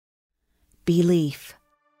belief.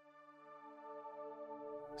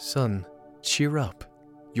 Son, cheer up.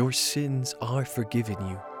 Your sins are forgiven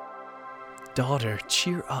you. Daughter,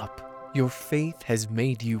 cheer up. Your faith has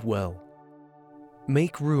made you well.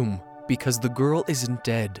 Make room, because the girl isn't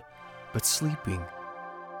dead, but sleeping.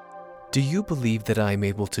 Do you believe that I am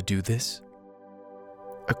able to do this?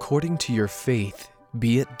 According to your faith,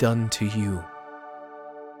 be it done to you.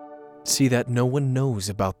 See that no one knows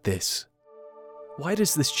about this. Why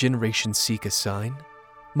does this generation seek a sign?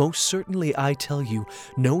 Most certainly I tell you,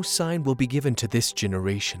 no sign will be given to this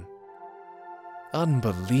generation.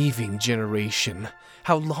 Unbelieving generation,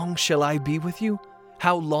 how long shall I be with you?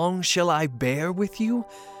 How long shall I bear with you?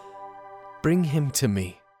 Bring him to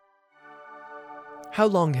me. How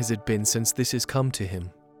long has it been since this has come to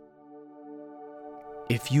him?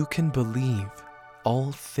 If you can believe,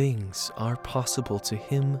 all things are possible to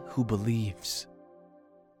him who believes.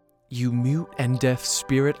 You mute and deaf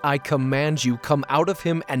spirit, I command you, come out of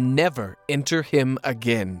him and never enter him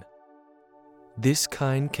again. This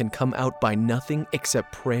kind can come out by nothing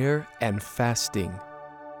except prayer and fasting.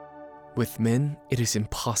 With men it is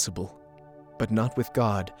impossible, but not with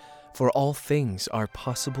God, for all things are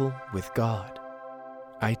possible with God.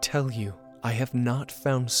 I tell you, I have not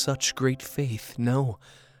found such great faith, no,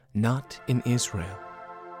 not in Israel.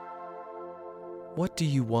 What do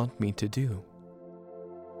you want me to do?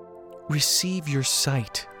 Receive your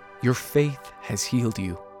sight. Your faith has healed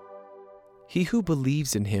you. He who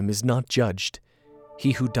believes in him is not judged.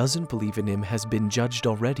 He who doesn't believe in him has been judged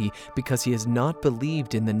already because he has not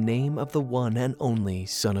believed in the name of the one and only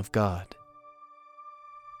Son of God.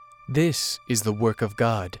 This is the work of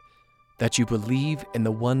God, that you believe in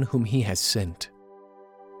the one whom he has sent.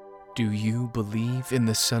 Do you believe in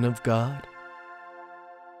the Son of God?